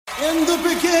In the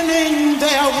beginning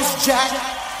there was Jack,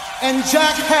 and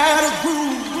Jack had a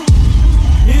groove.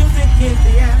 Music is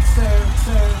the answer.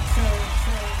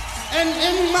 And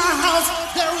in my house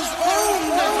there is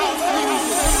only house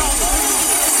music.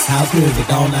 House music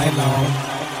all night long.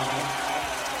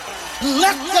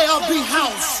 Let there be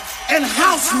house, and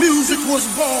house music was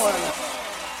born.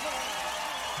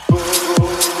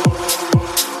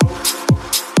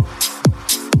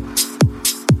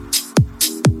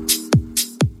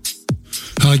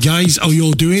 Hi guys, how you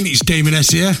all doing? It's Damon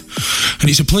S here, and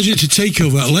it's a pleasure to take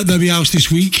over at Let There Be House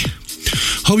this week.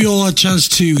 Hope you all had a chance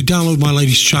to download my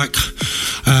latest track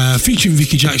featuring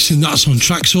Vicky Jackson. That's on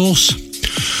Traxsource.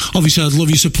 Obviously I'd love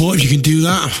your support if you can do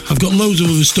that. I've got loads of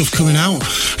other stuff coming out,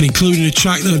 and including a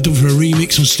track that I've done for a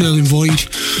remix on Sterling Void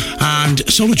and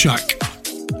a solo track.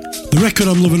 The record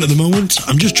I'm loving at the moment,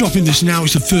 I'm just dropping this now,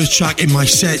 it's the first track in my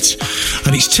set,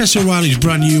 and it's Tessa O'Reilly's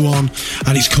brand new one,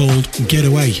 and it's called Get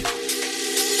Away.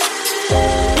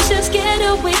 Let's just get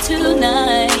away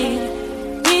tonight.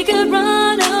 We could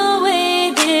run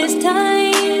away this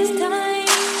time.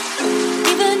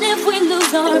 Even if we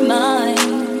lose our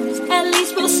minds, at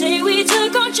least we'll say we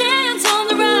took our chance on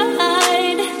the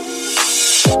ride.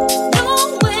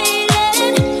 No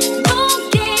waiting, no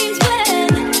games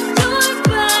playing. You're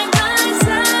by my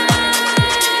side.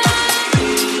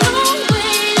 No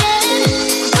waiting,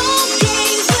 no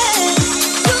games playing.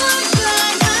 You're by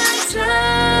my side.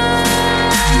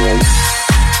 Let's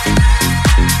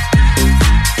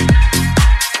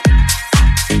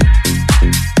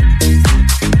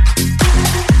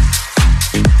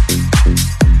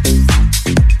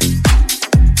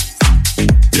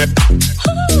get away tonight.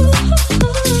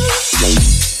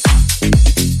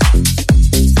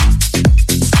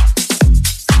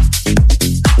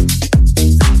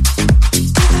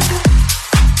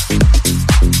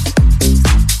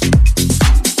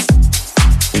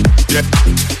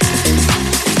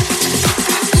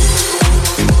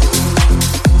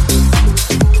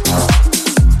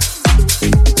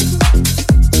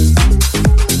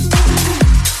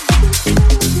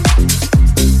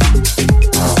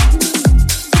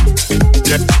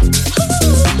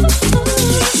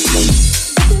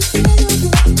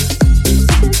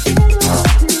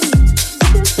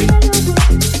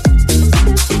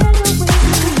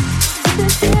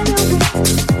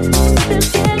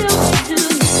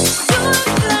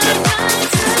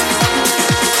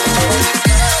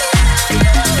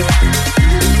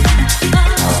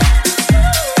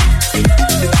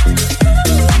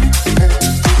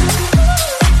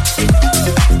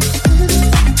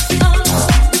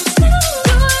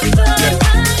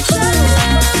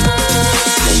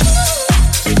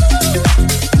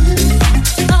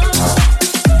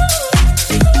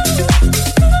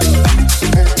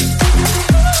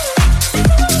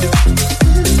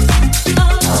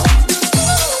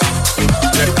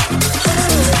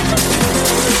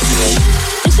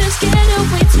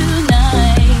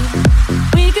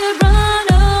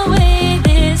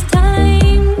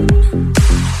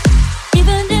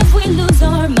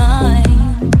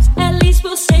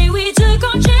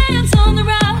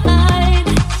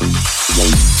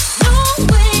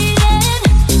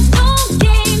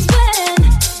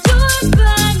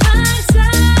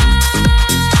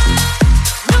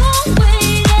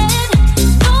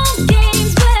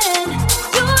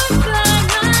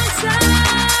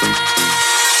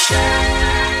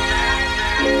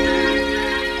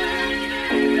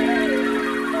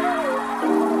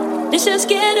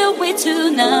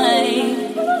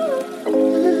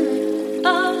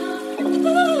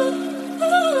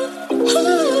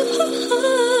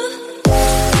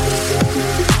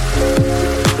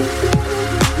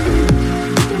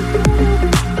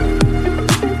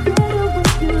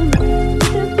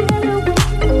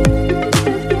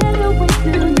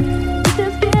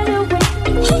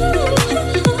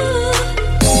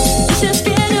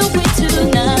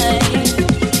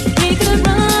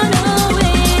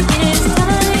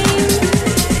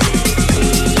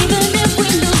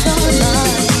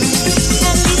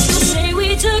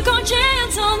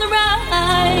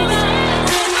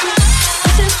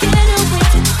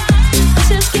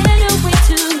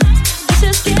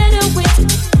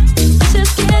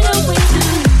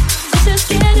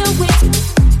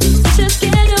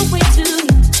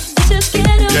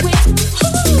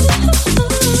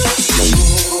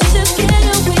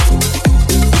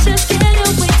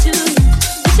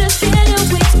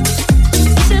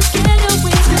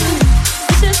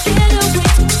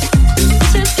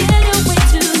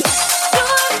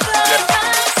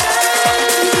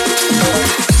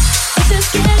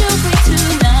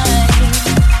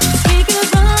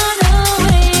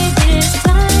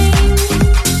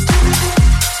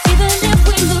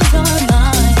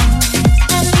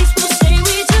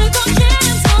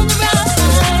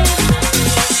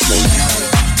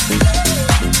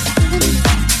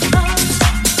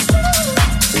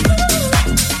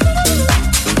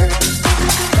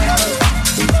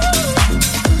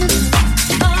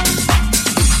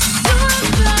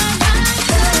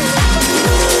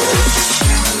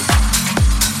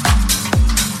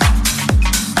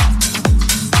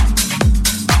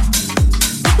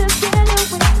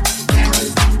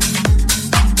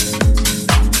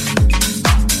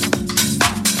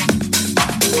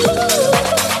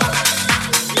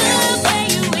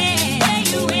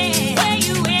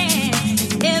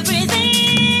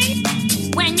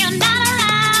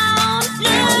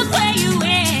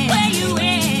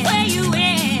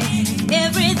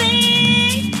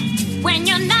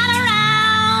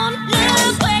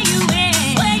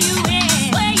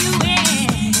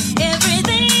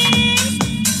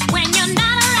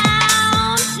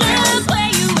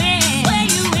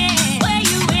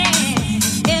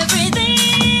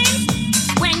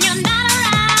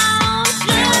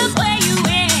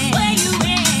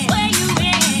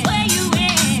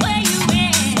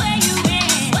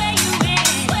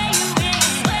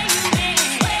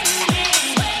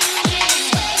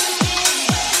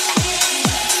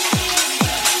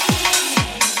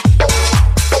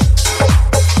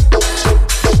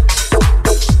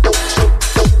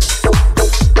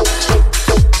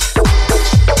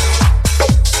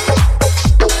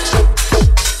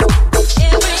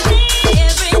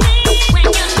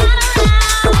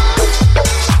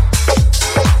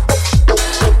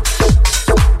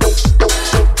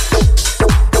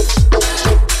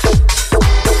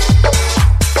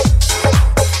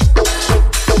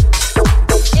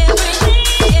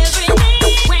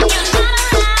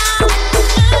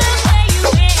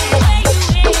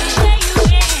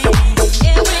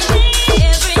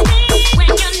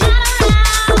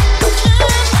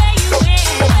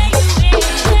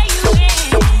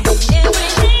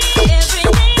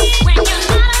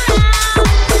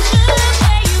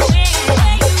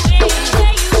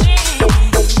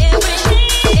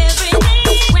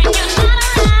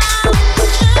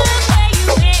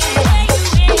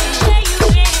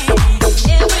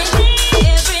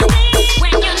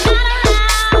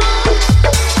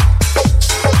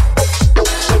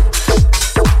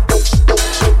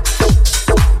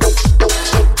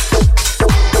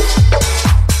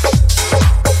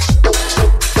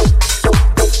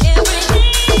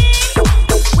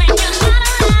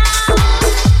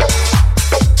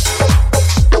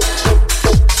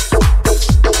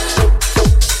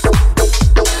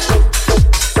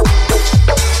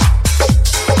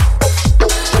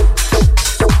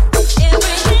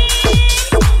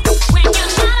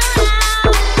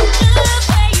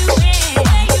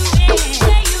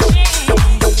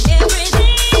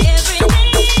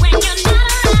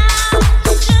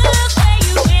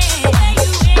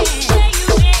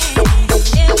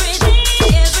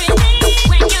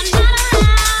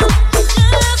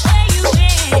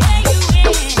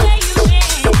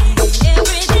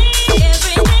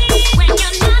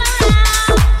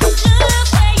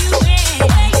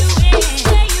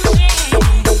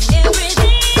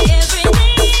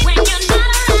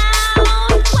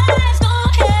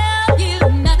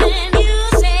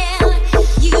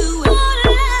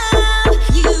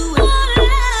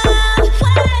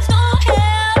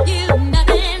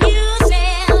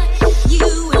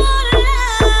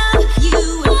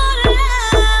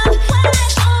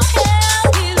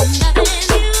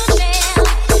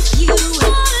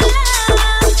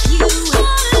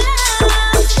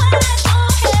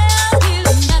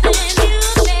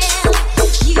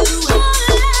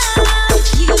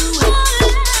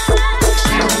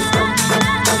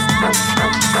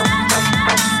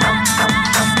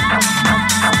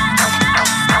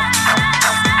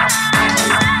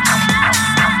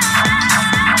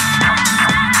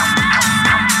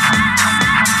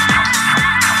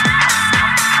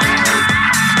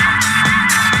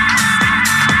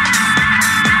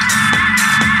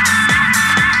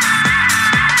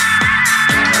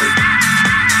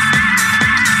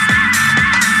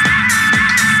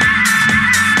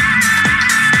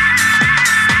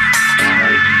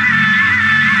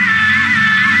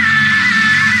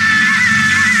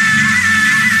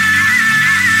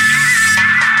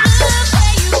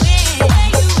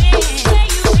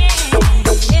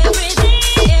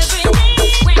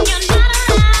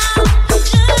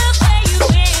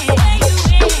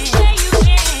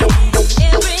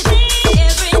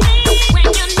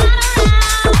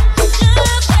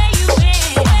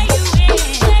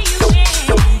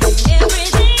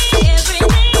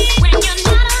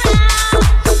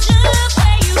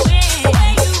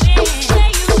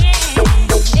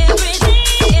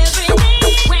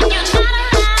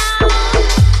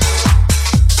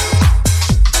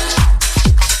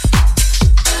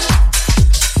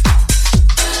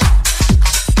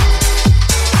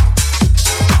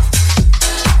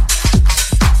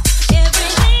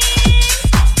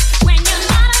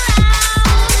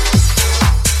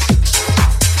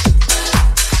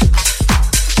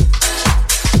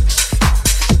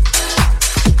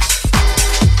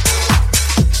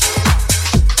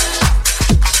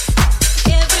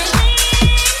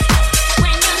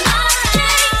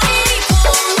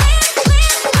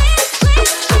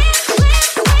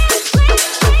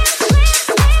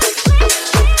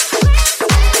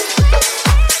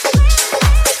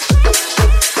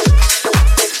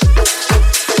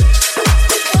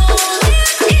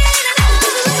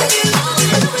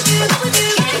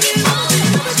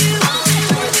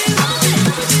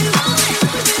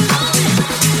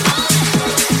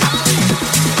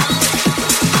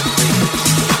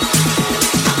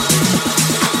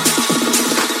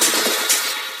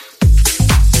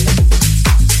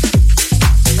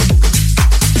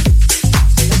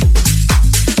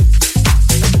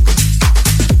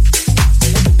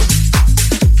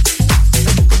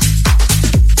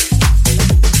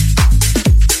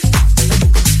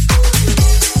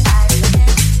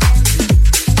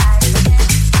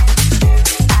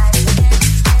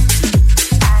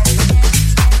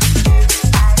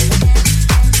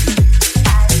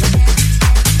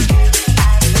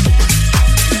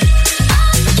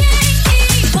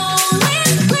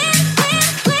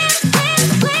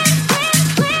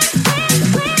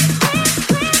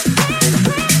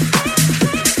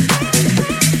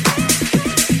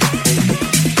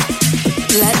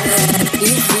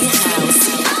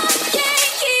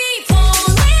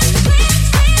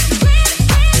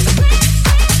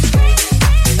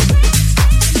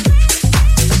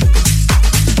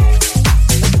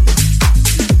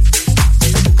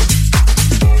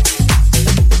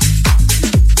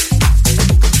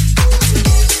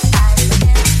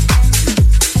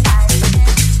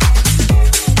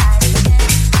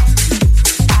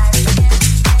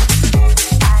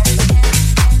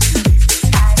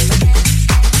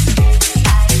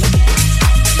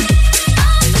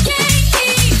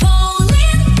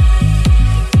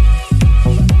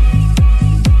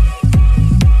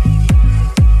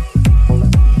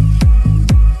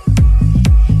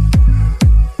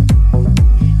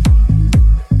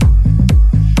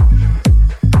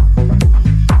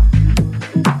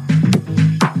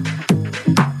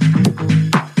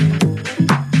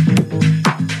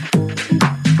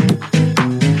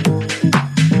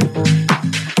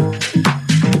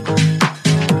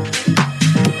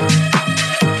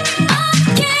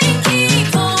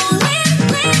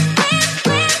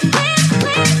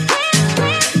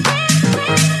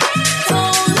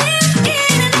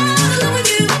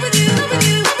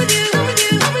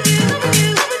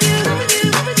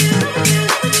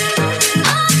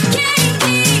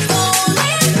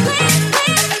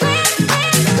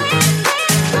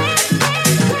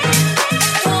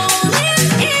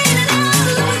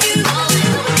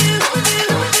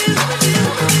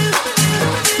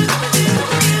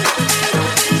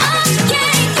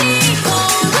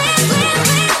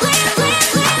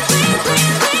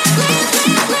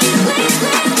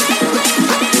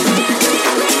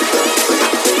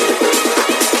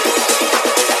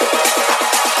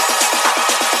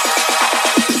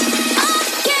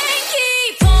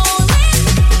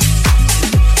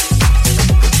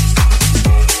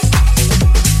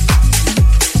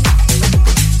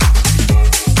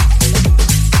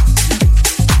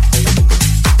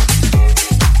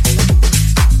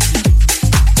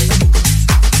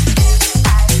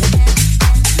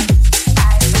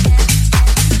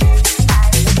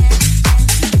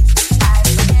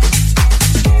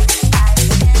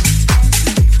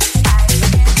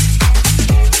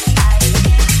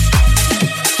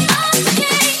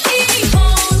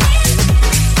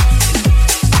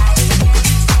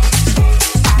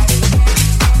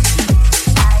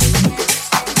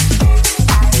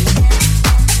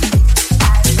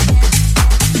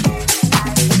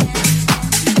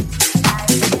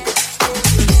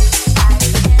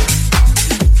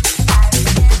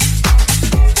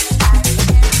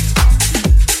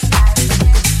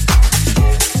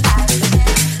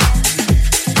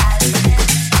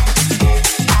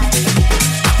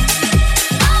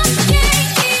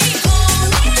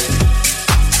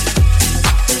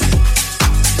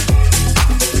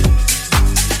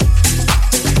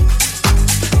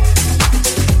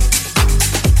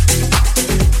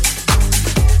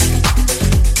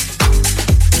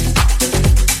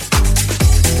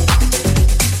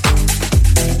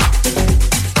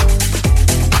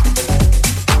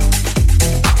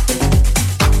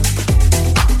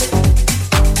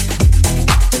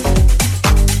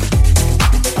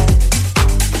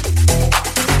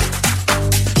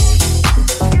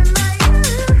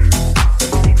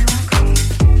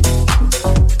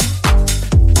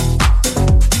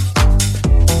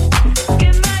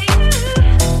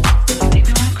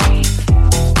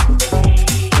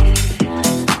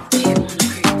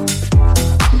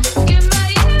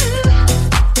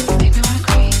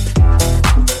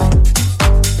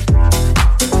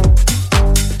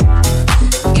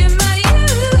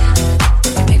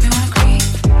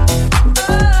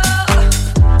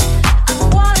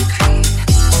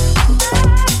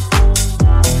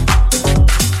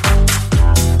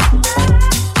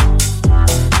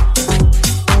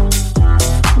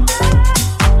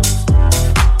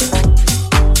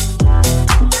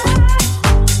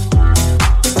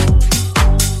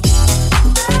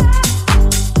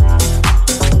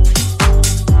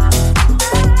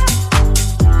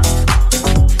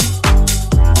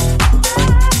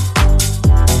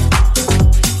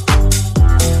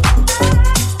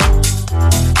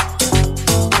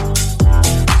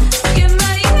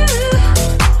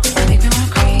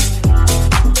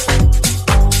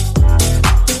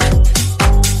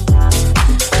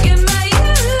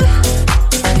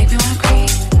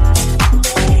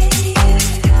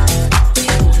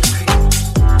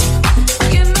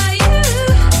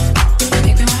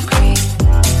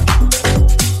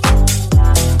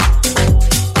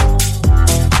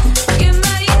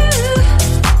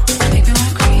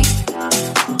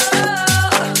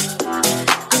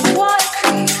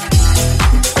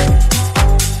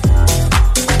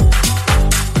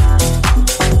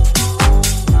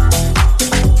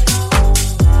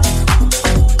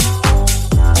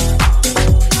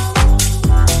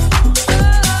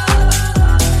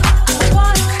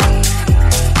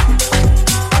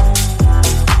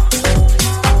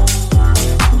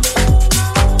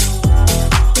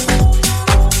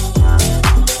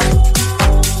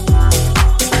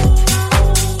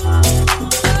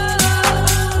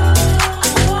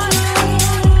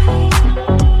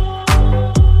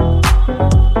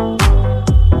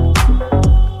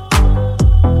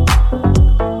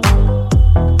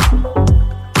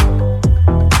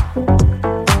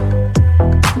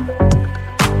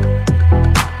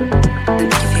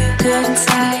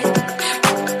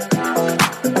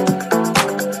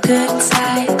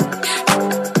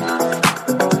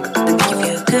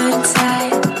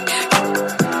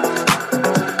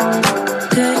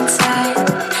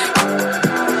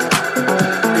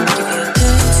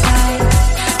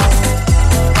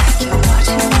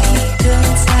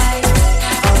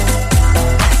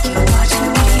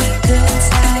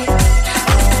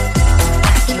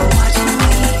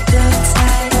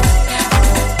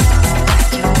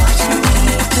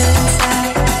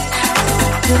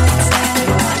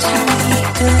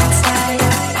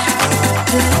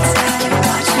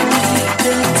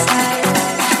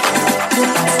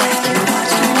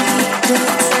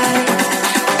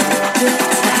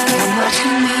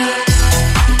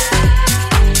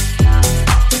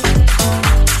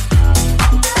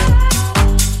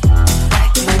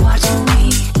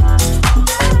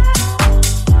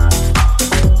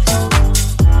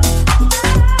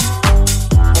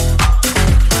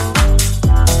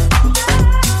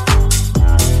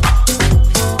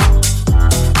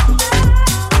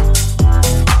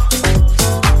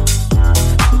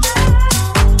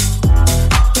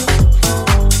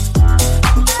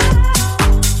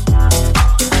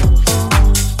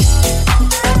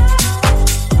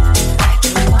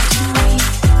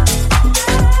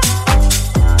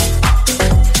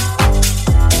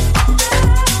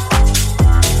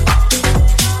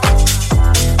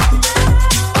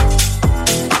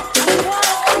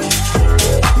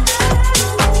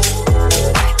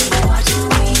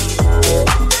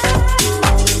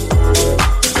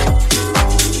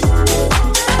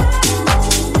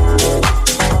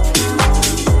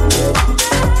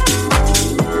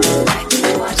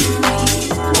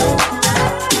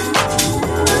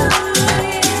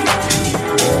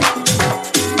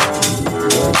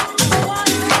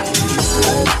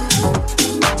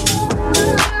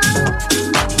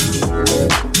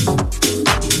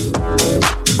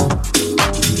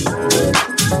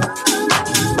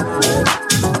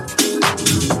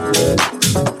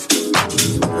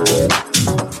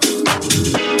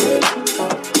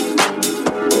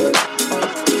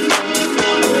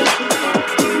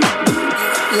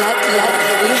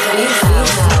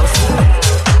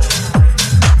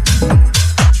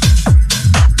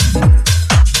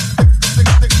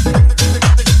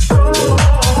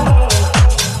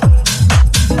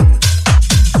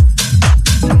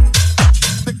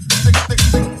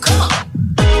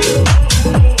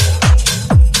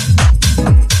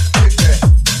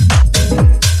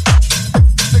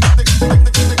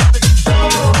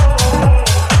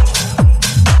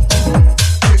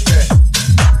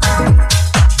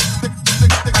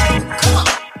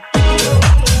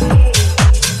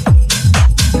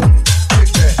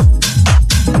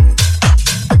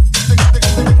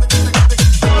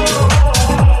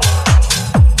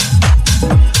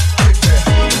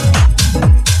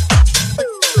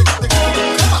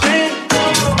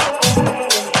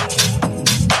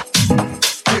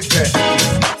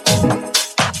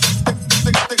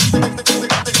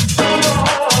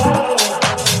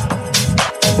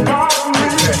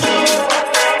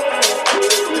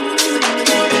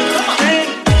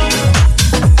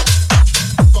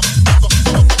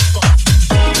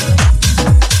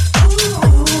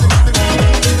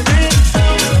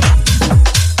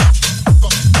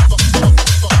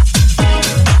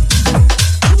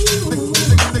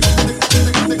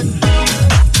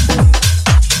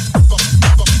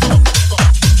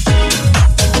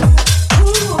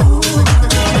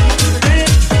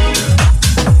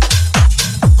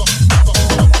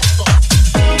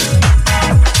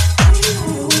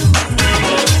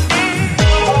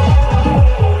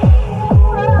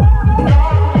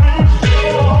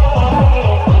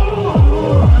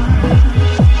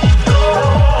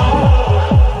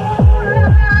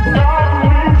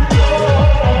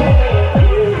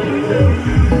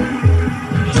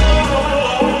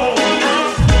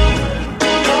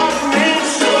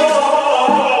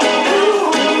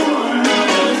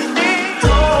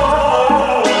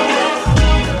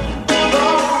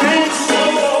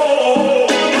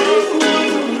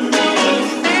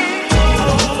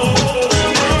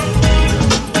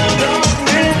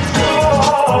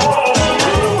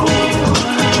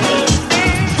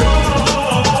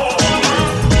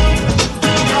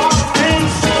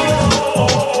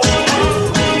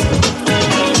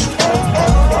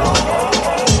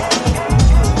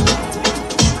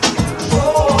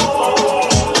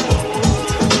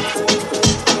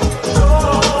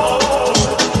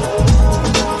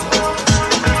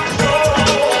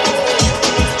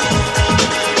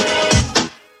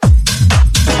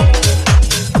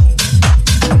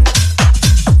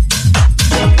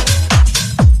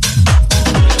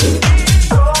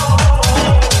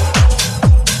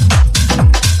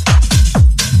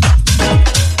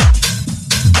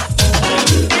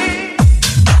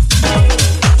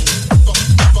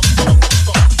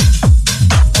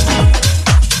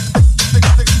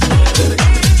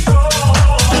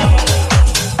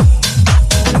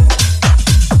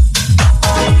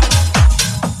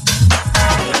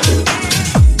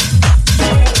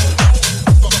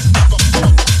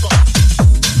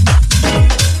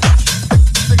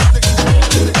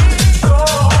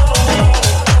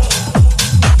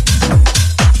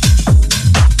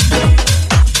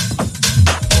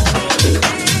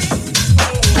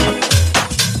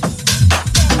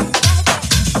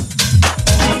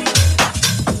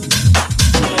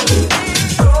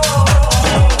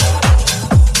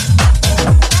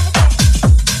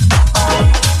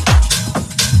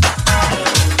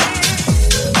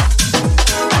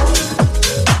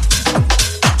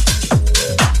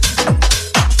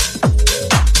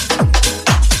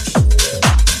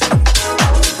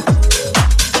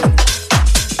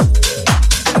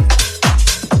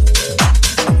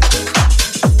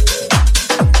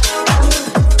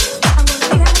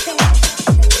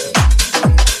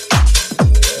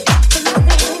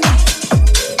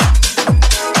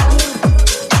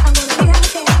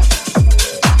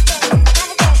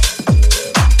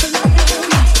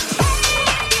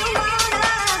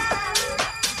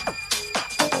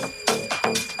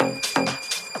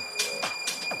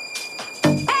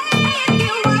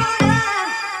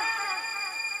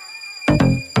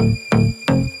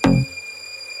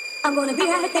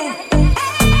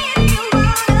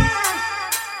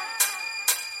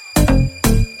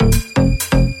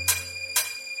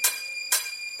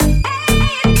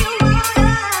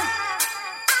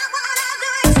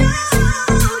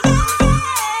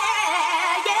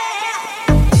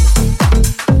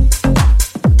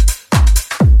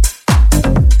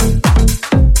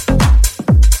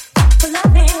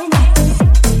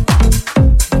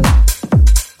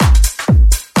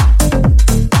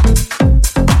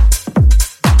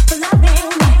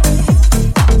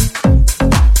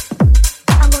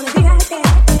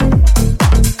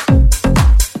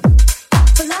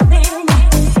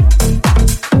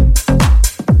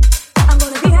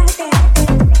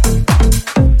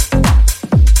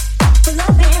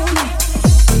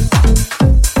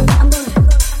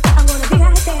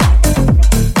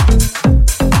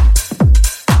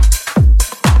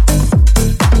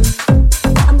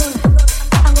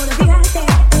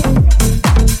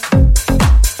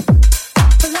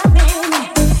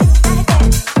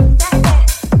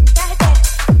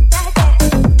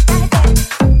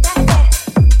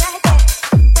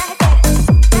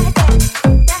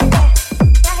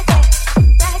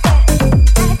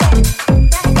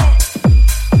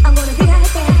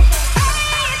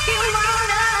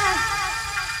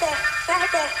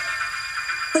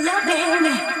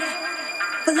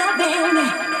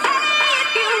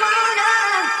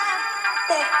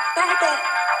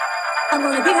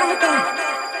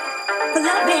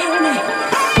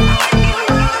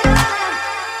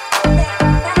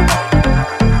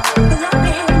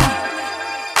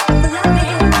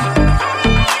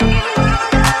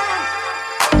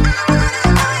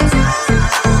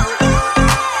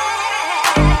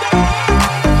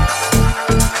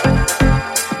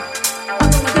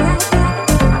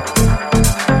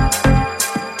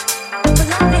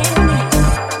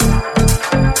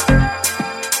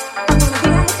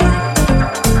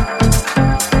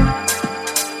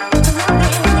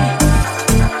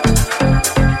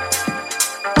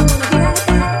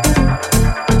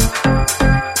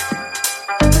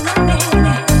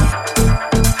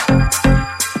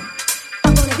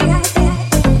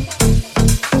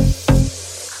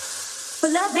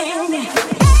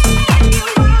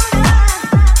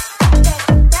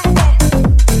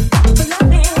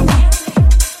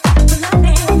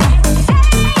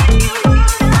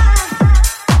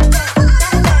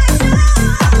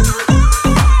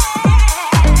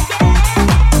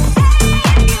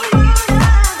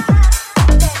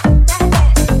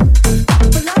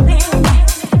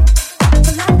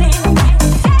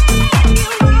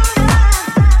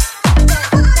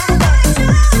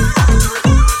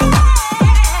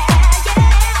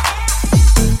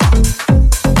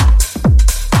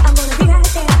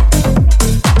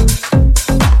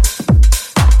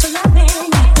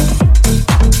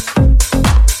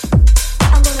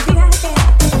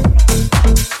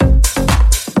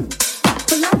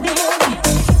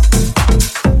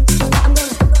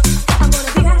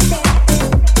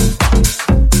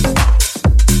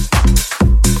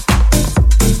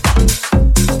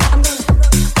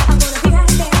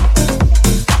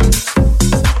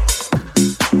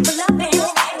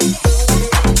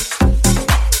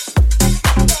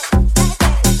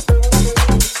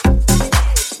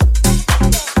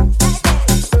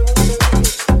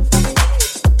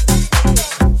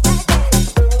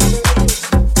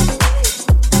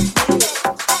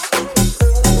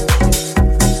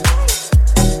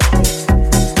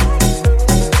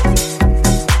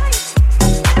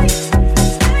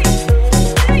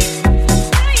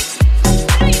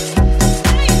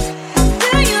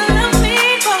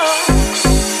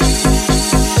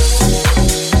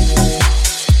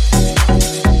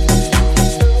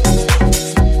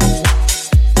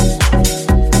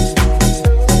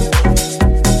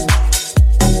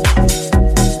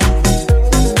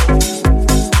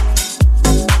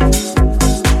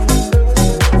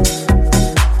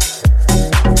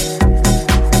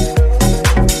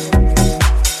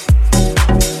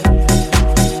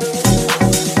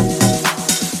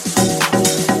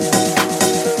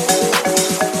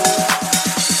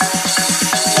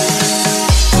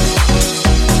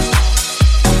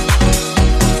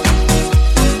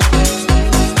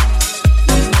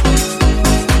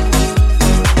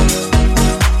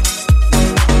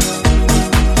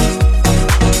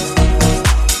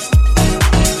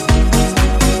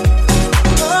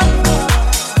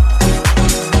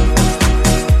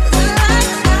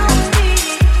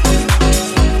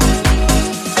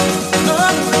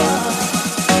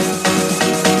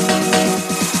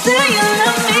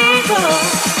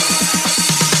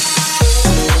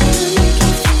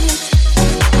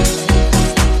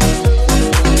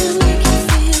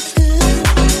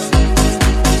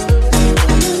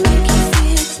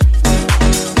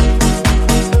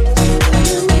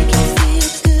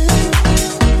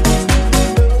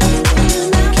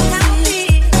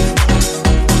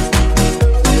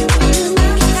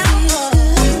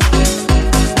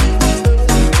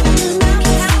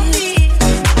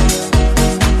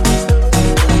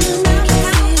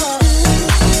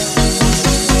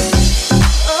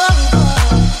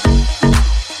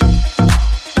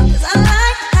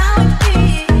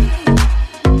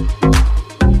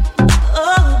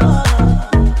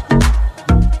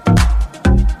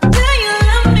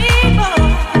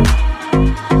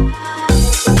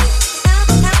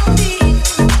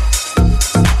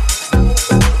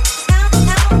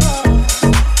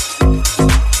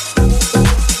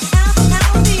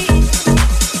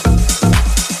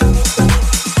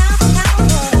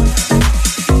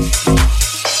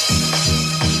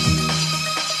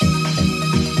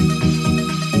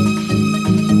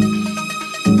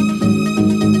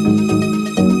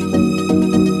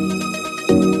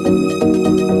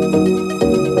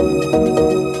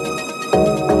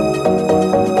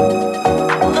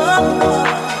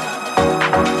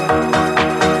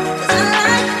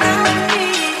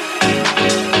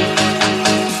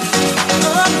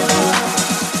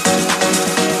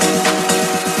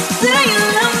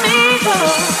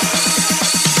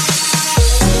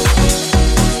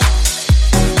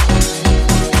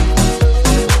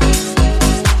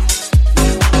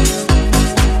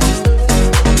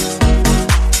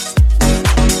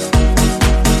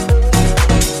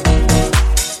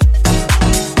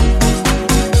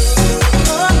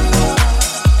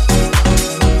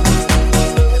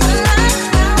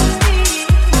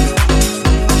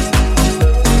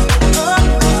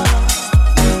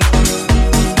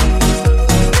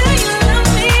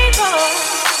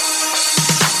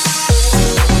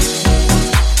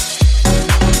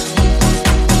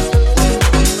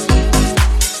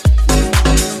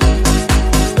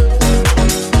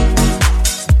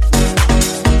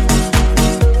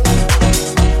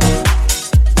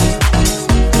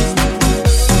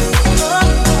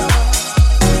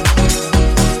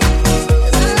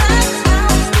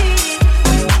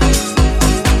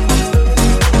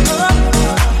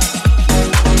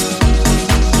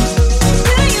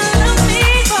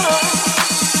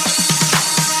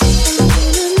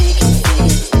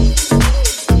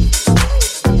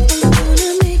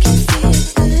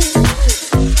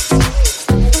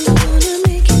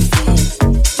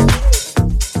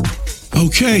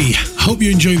 Okay, hope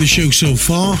you're enjoying the show so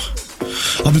far.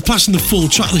 I'll be passing the full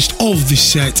track list of this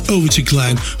set over to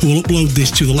Glenn, who will upload this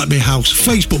to the Let Me House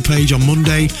Facebook page on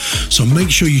Monday, so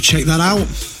make sure you check that out.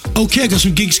 Okay, I got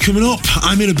some gigs coming up.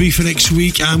 I'm in Ibiza next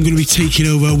week. I'm going to be taking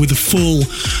over with the full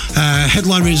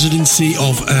headline residency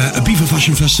of Ibiza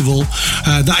Fashion Festival.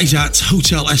 That is at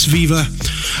Hotel S Viva.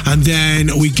 And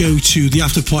then we go to the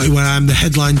after party where I'm the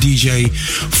headline DJ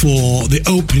for the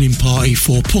opening party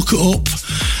for Pucker Up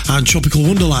and Tropical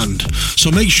Wonderland.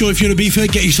 So make sure if you're in Ibiza,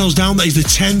 get yourselves down. That is the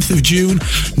 10th of June,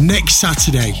 next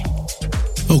Saturday.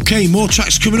 Okay, more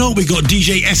tracks coming up. We've got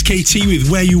DJ SKT with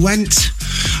Where You Went.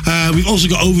 We've also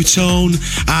got Overtone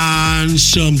and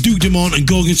some Duke Dumont and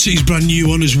Gorgon City's brand new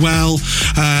one as well,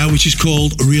 which is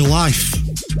called Real Life.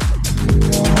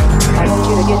 I want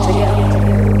you to get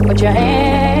together, put your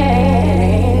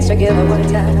hands together one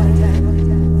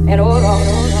time, and hold on.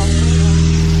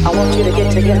 I want you to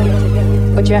get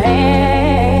together, put your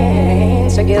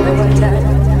hands together one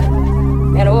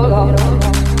time, and hold on.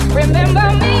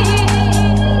 Remember me,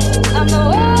 I'm the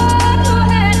one who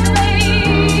has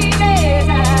made it.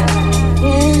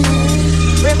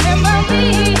 Remember me,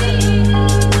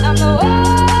 I'm the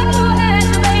one who has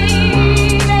made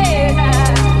it.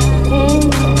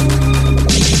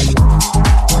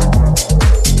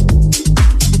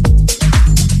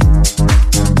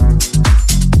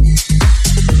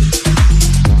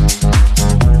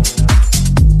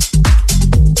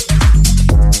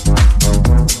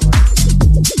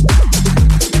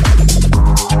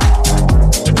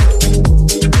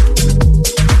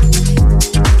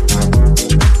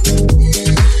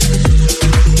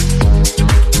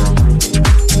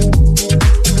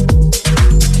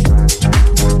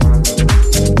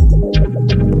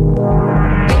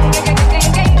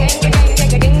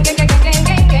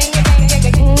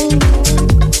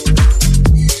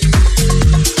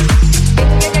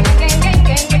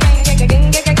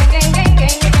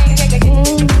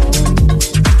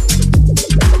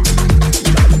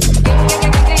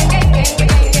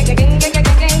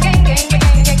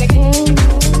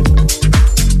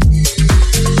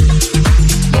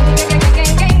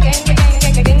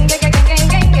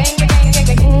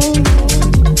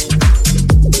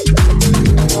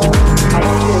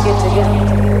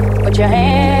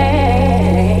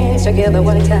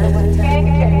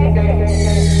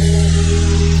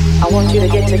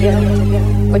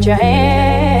 Put your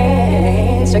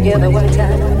hands together one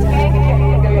time.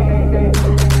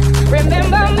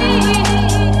 Remember me,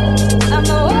 I'm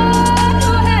the one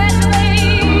who has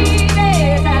made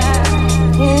it.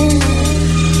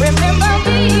 Remember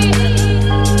me,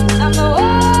 I'm the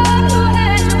one who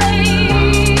has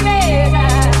made it.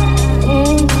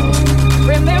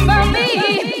 Remember me.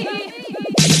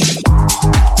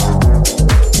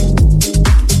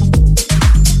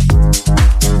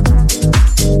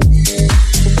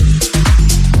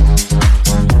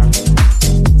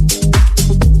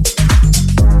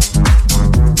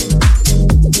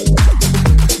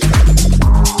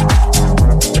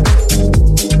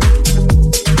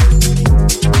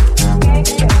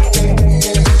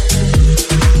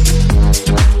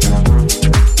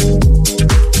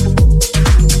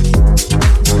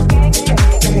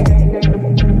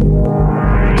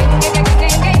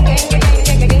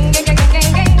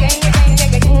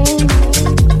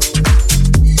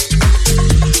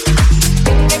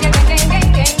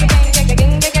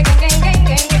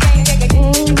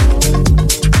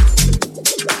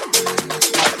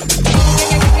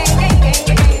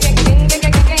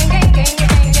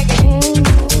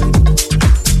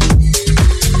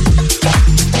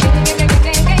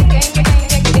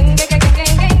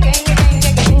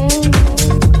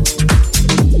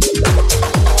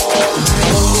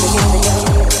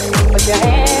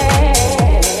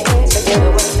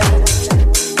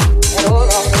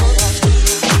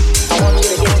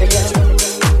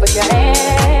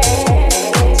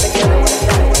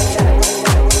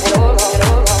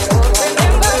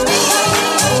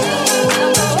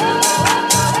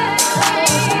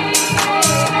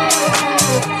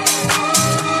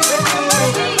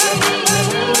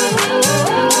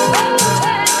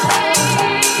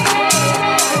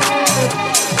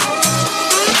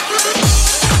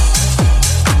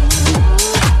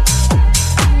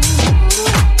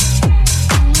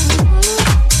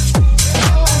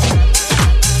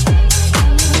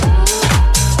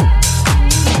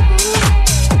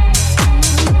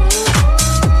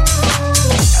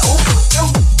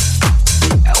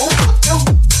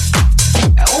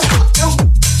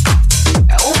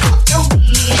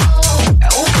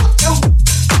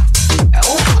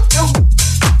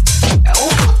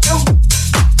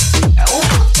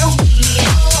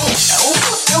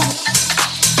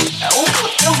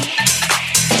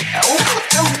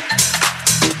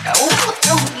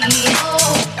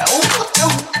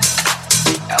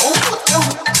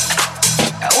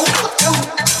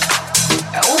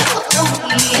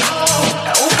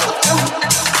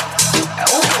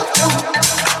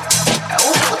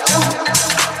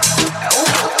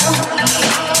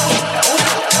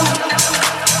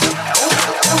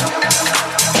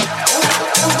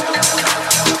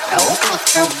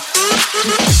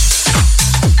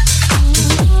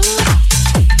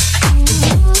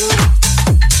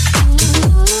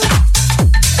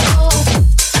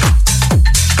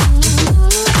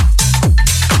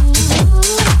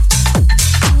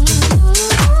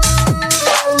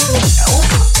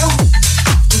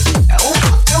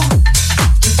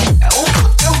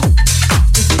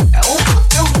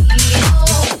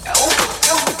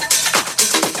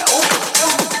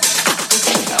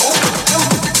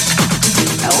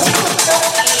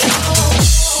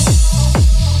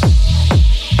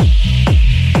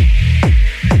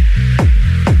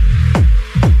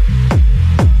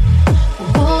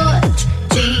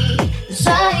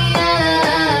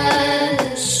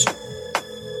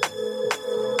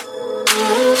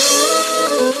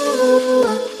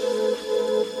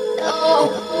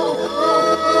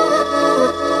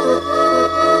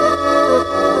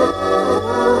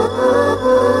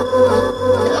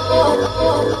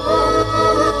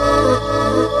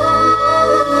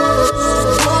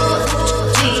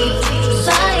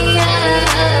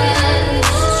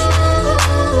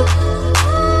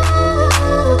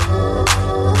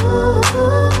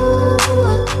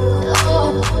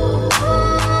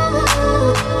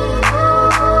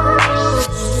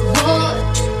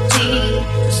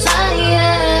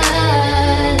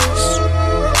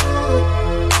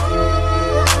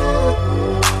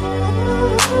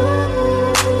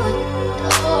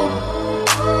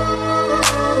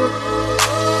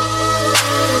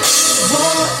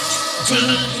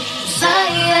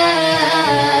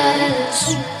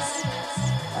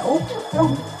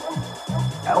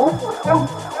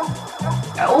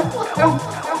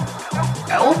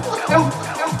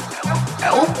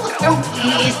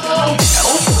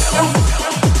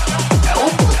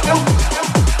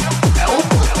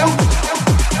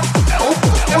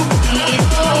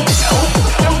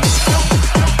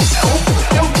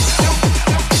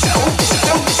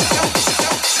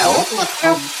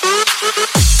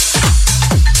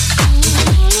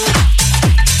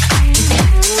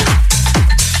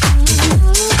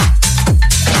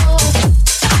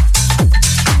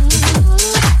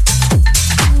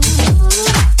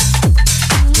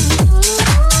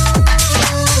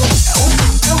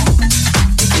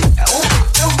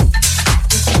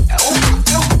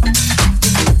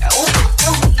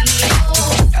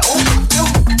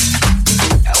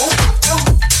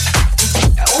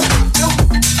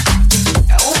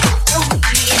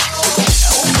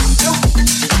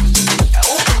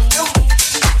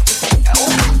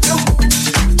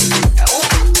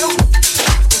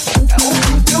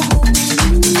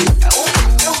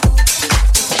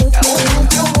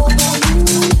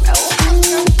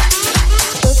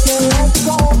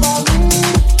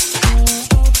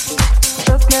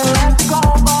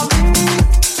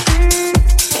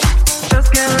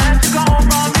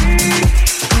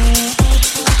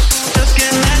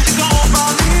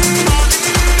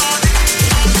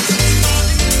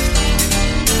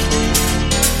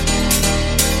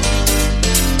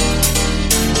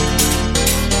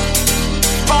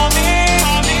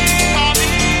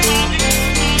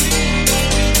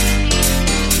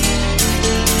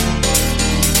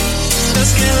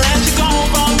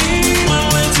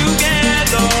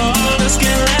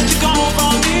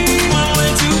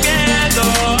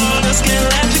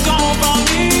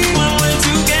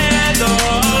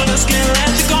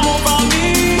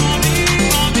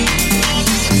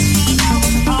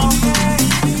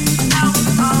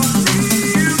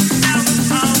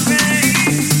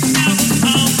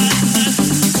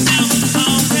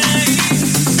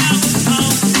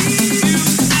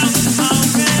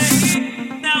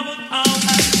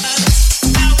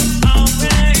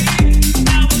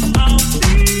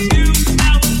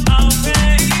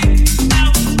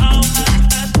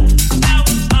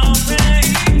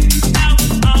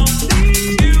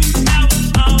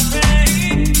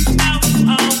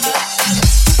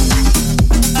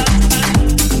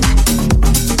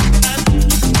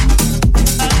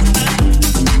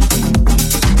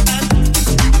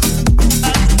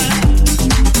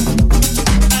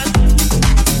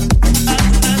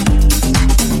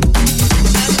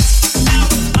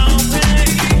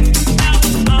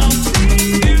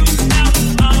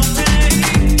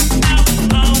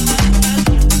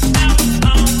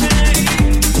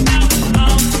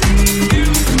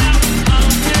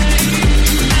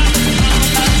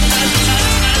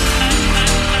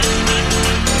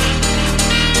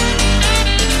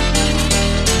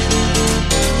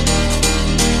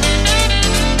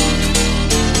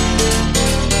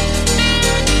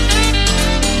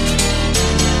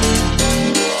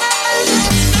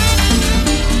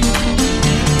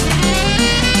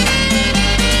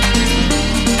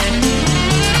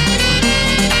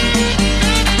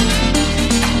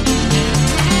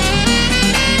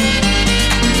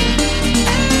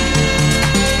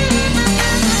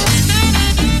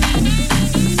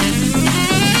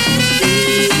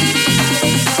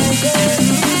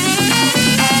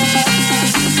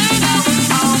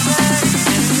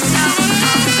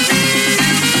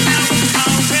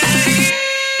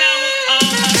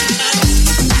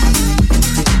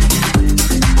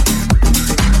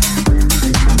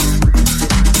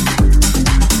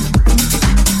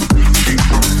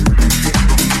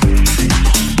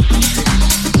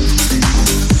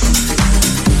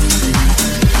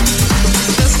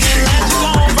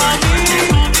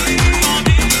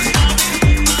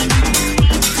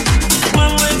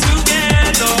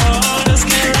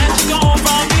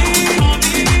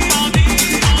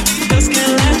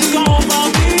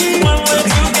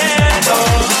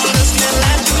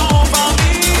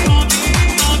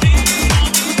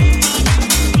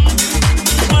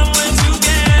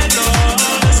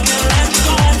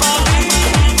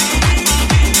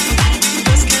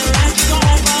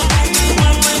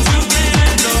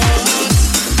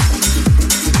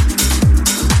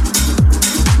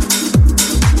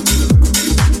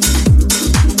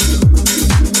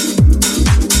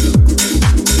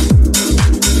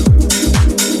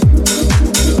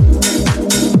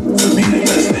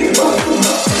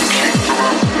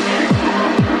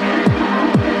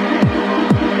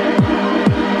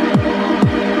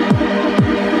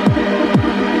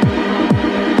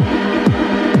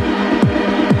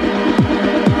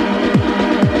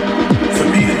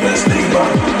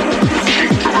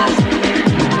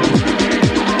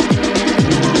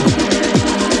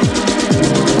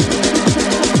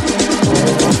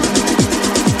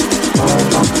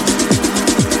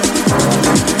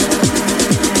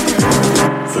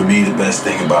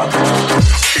 about.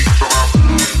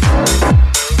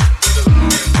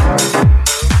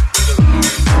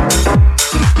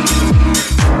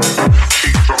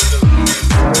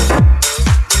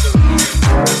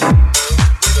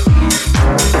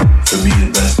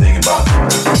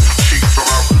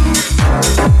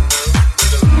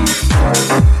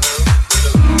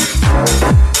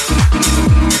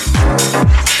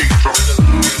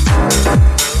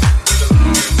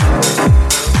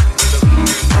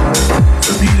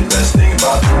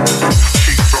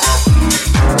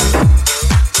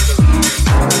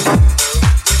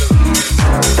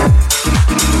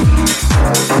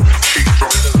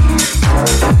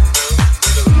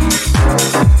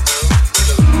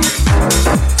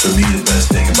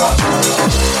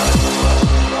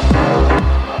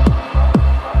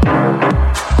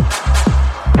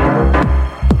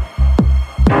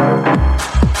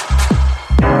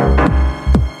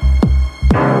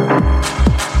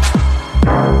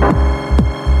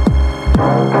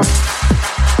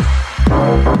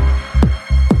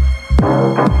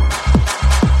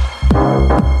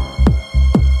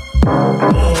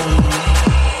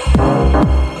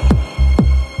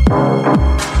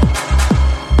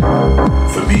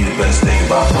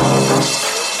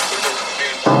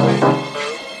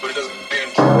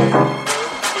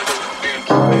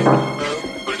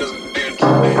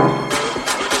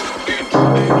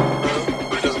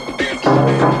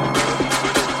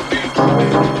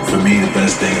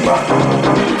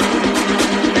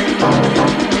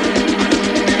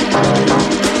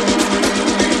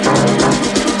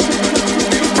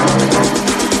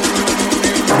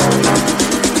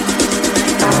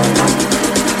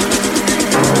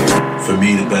 For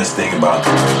me, the best thing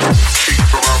about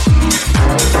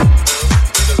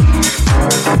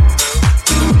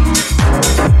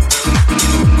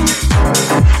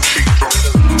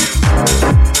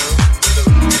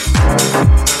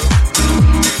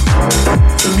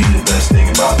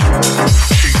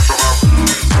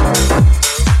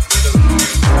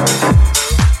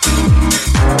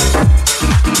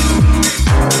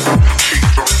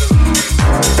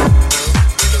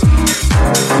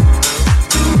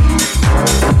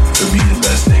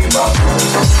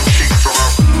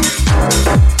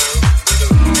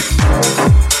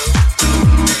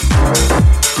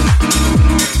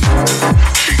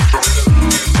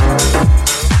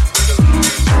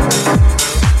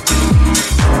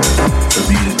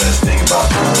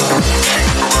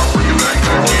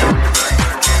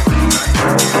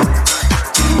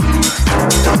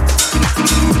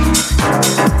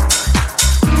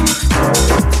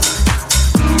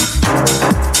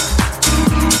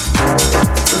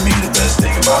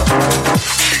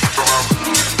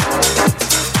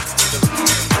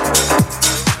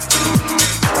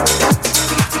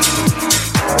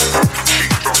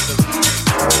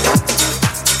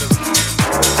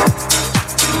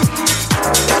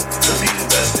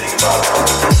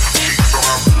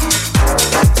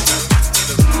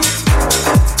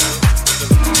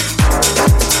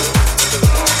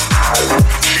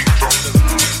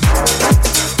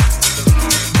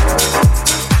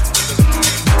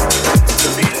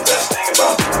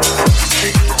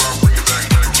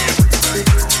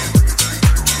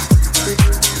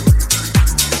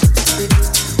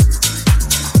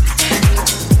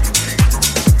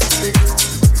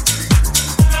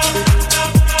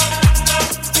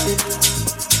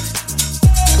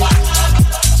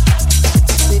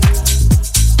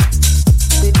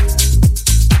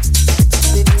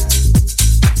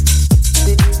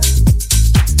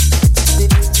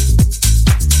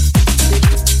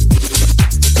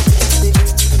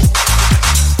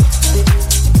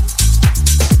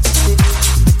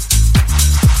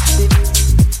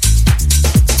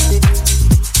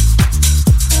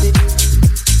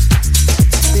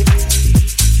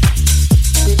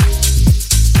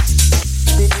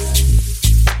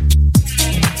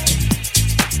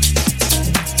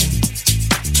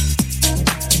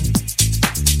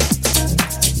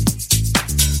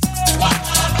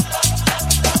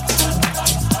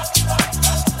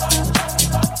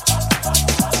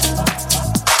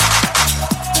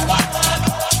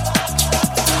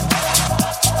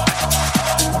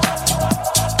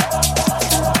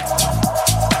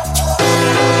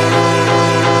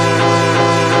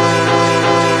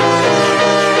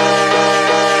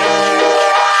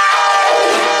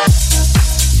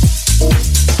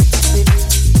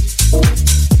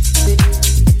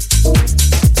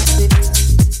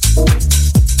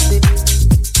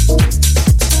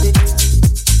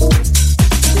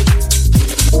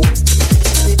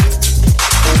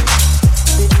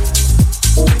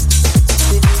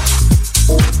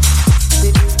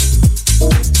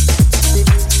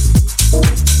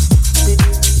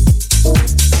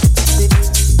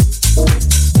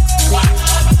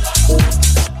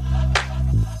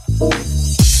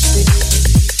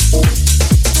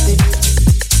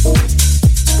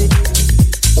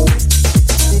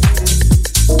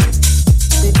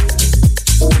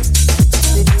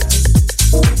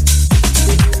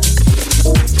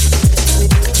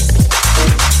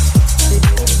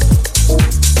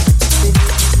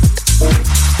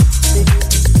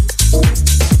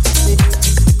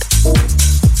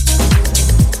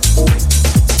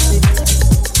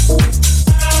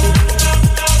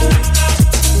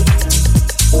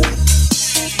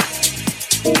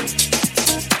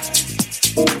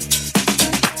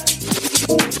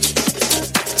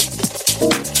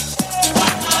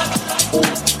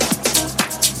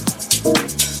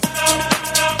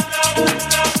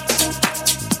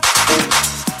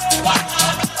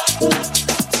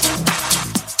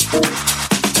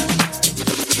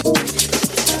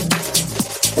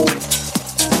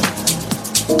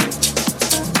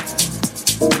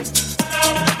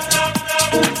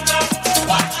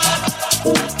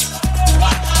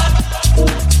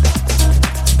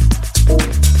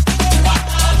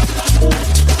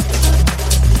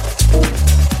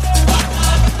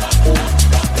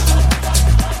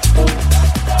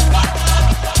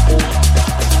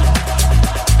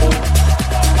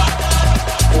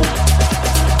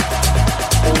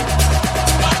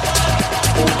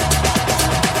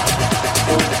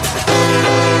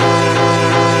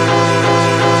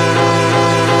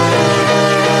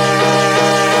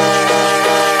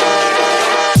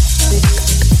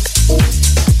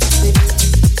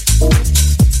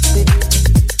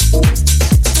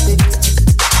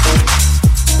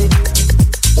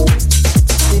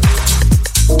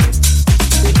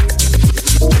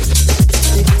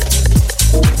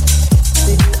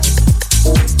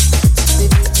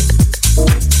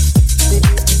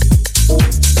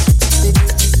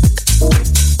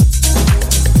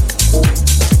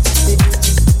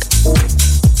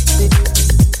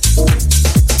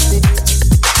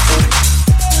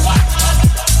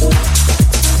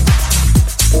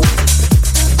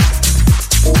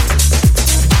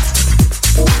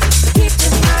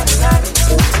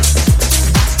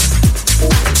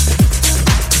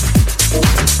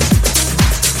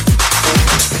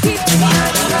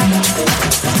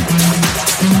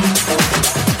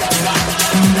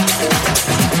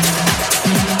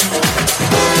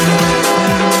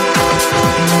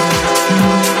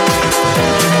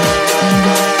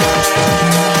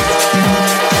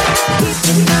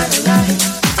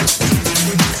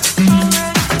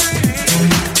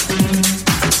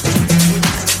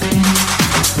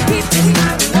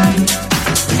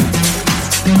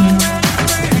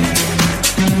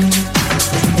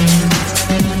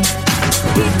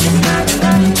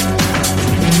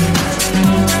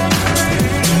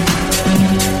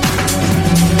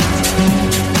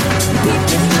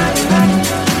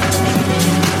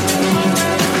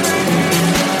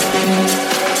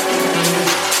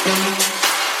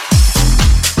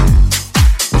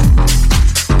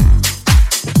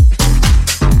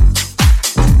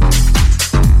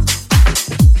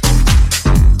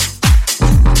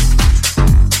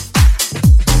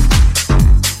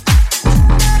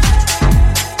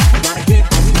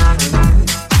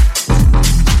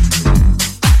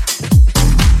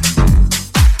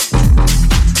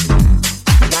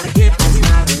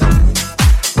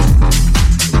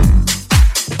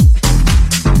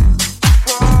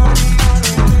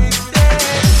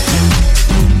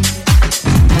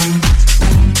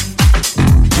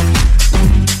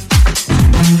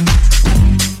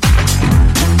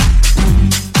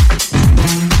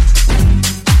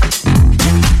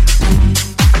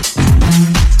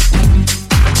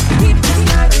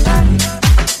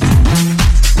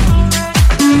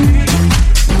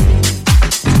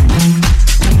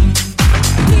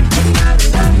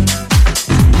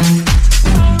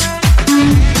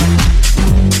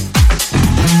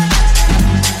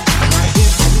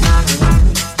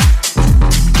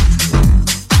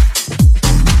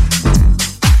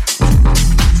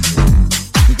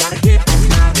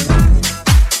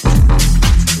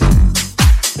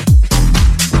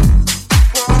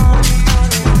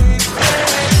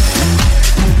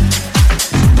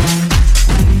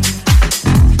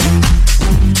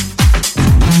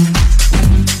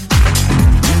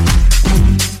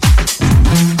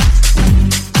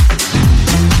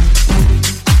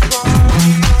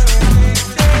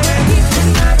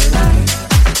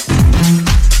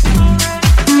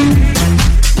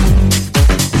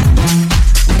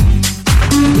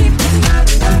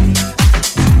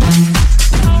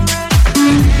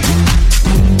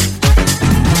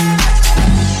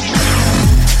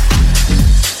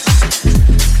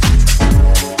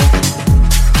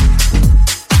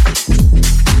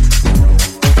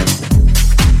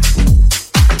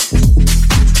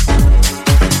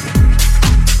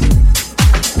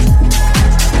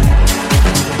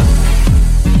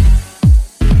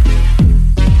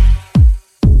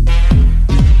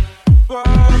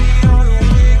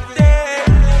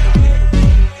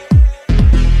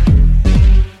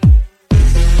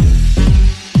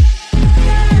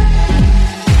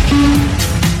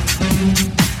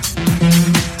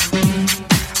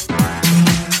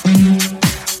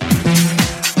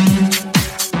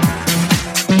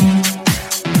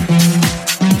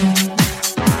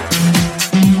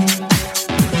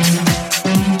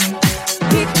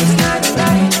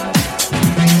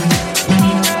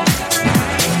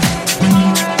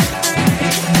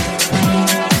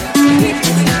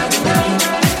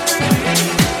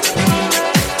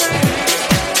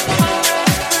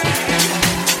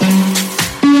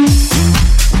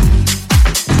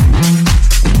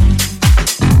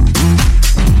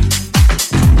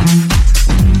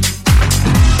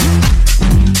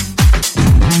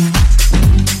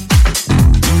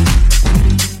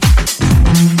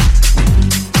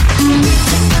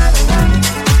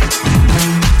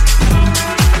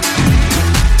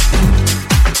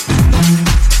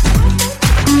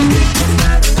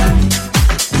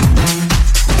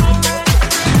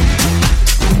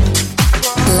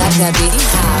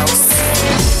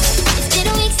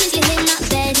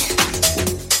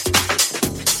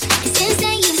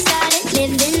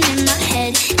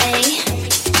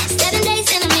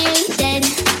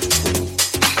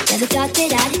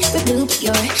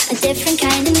different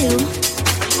kind of new.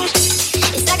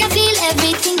 It's like I feel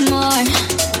everything more.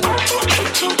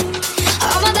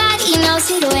 Oh, my body knows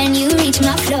it when you reach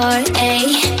my floor.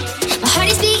 Ay. My heart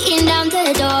is beating down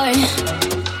the door.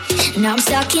 Now I'm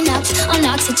stocking up on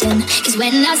oxygen. Cause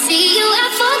when I see you, I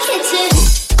forget to.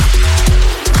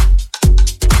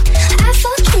 I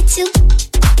forget to.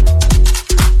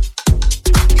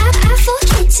 I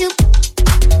forget to.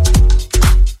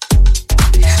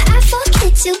 I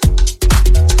forget to.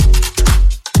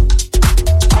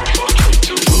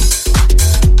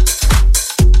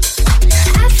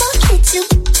 I forget to.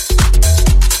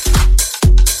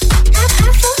 I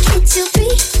forget to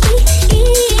breathe.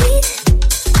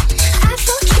 I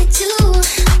forget to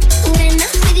when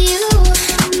I'm with you.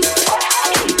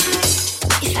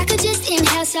 If I could just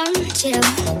inhale some chill.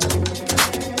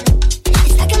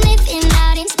 It's like I'm living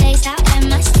out in space. How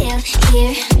am I still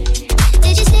here?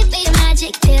 Did you slip me a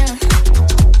magic pill?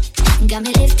 Got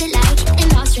me lifted like an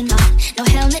astronaut. No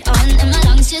helmet on and my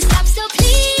lungs just stop. So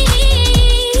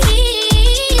please,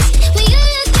 will you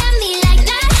look at me like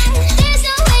that? There's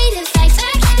no way to fight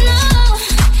back. No,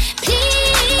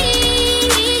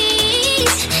 please.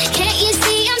 Can't you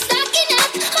see I'm stocking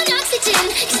up on oxygen?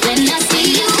 Cause when I see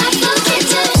you, I forget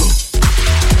to.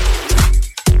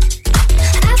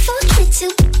 I forget to.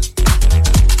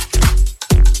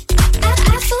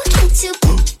 I forget to.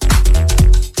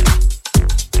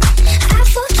 I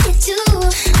forget to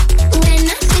when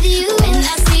I'm with you. When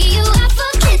I see you, I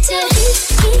forget to.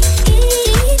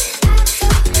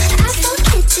 I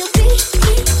forget to breathe.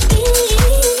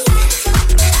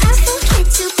 I forget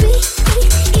to breathe.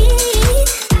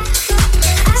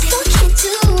 I forget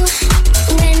to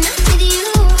when I'm with you.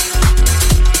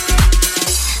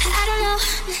 I don't know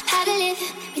how to live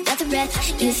without the breath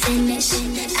you finish. I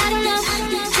don't know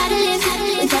how to live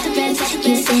without the breath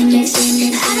you finish. I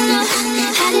don't know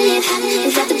how to live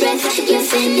without the breath you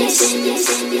finish.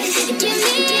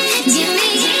 Give me.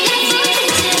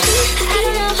 I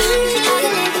don't know how to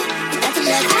live without the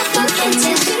breath. I forget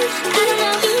to. I don't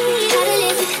know how to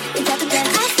live without the breath.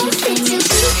 I forget to.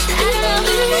 I don't know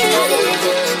how to live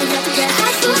without the breath.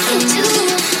 I forget to.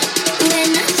 When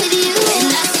I'm with you, when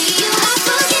I see you, I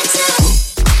forget to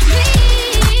breathe.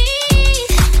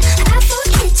 I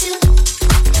forget to.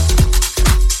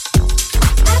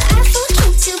 I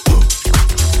forget to.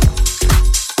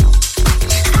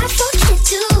 I forget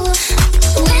to.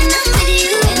 When I'm with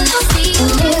you, when I see you,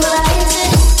 I forget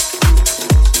to.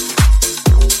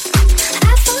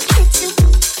 I forget to.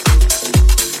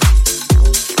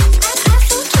 I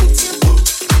forget to.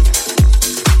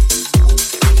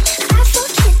 I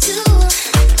forget to.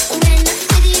 When I'm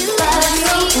with you, I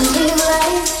see you.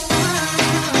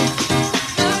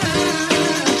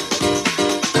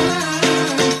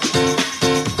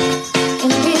 In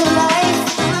real life,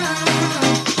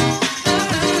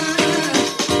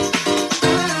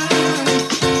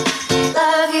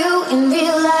 love you in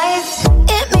real life.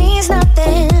 It means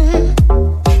nothing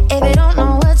if you don't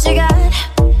know what you got.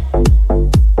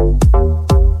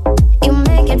 You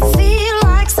make it feel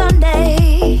like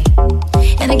Sunday,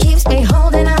 and it keeps me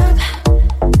holding up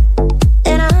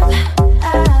and up.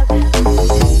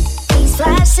 These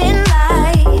flashing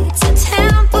lights are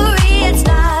temporary, it's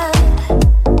not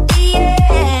the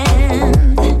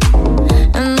end.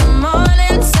 In the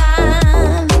morning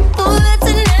time, bullets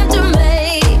and to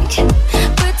make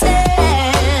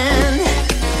pretend.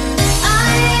 I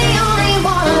only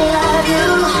wanna love you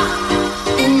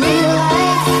in real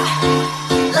life.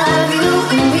 Love you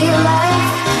in real life.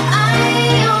 I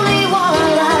only wanna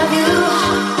love you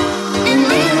in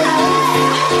real life.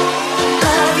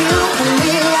 Love you in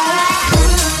real life.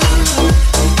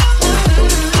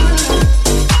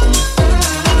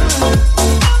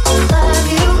 Love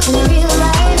you in real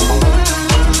life.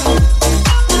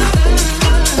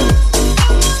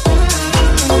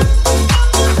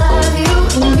 Love you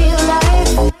in real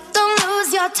life. Don't lose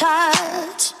your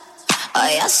touch or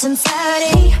your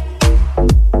sincerity.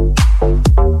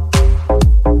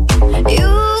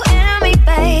 You and me,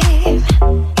 babe.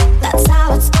 That's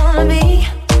how it's gonna be.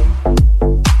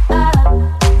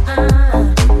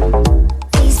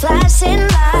 These flashing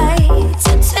lights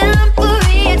are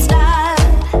temporary, it's not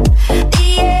the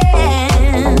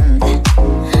end.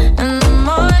 In the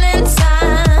morning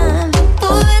time,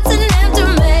 bullets and to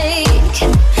make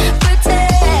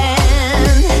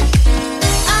pretend.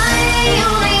 I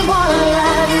only wanna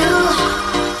love you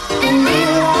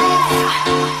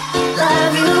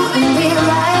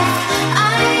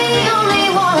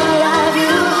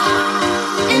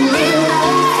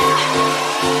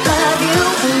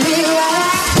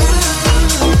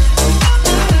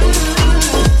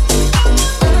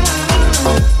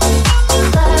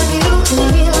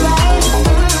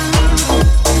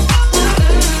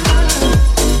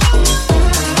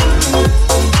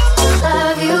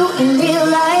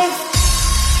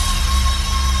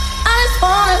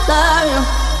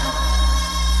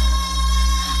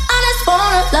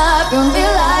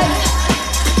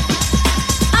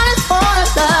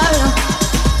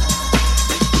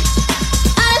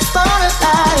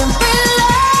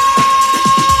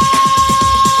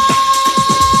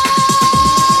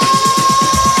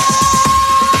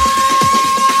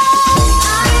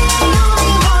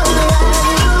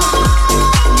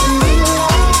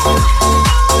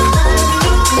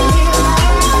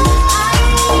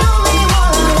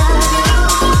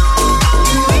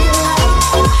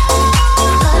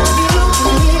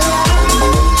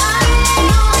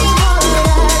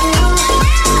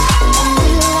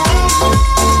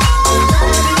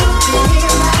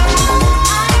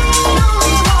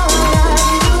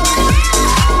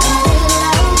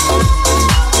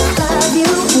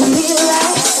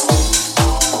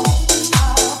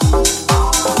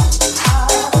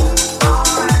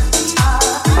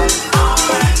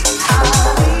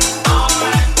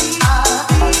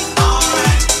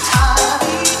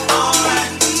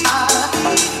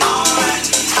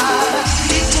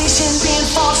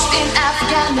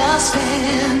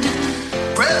understand.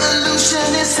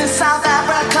 Revolutionists in South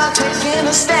Africa taking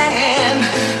a stand.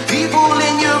 People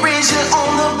in Eurasia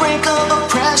on the brink of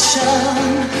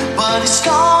oppression. But it's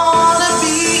gonna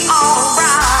be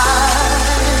alright.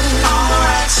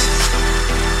 Alright.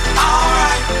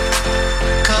 Alright.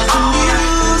 'Cause the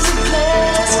music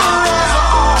plays forever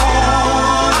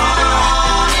on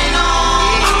and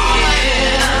on.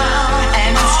 Yeah.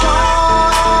 And it's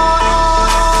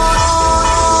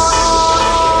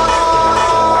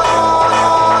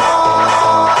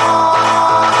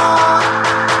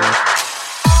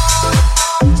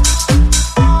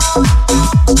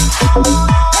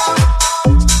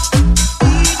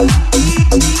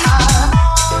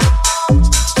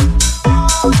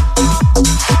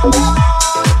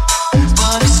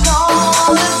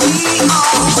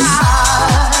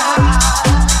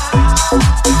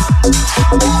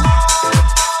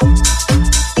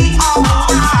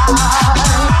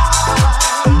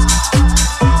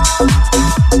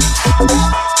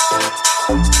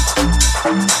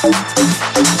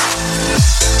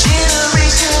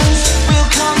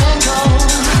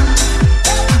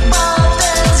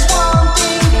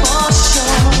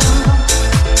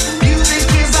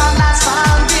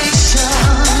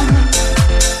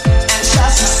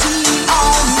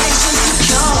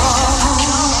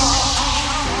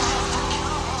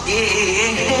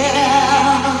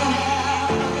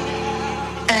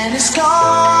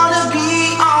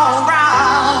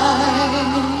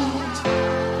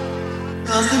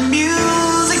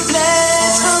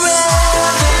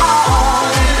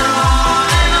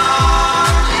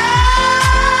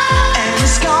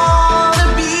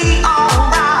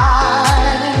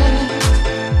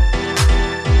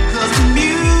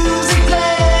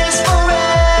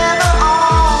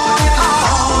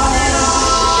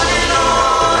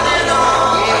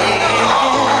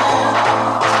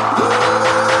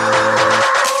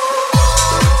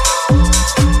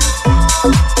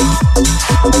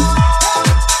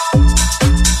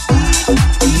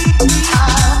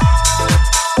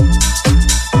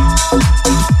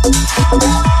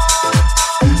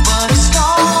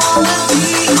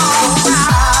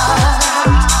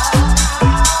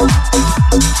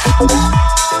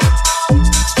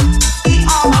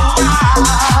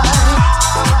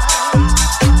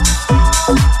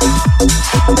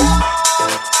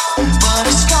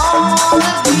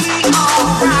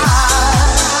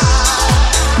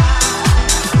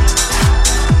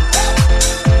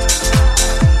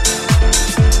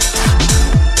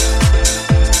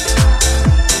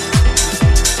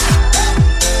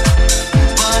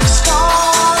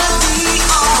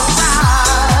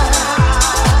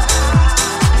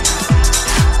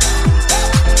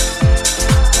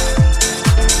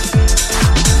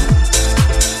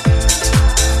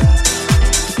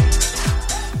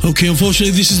Okay,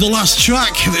 unfortunately, this is the last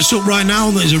track that's up right now.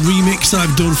 That is a remix that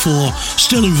I've done for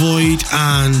Still and Void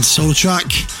and Solo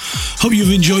Track. Hope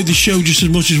you've enjoyed the show just as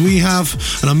much as we have.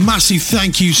 And a massive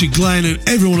thank you to Glenn and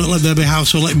everyone at Let There Be House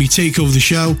for letting me take over the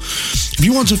show. If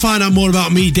you want to find out more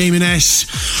about me, Damon S.,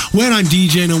 where I'm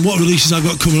DJing and what releases I've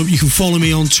got coming up, you can follow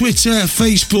me on Twitter,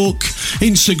 Facebook,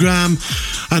 Instagram,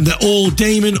 and they're all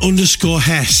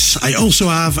Damon_Hess. I also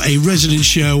have a resident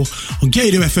show on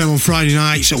Gator FM on Friday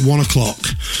nights at 1 o'clock.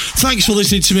 Thanks for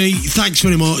listening to me. Thanks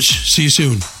very much. See you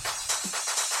soon.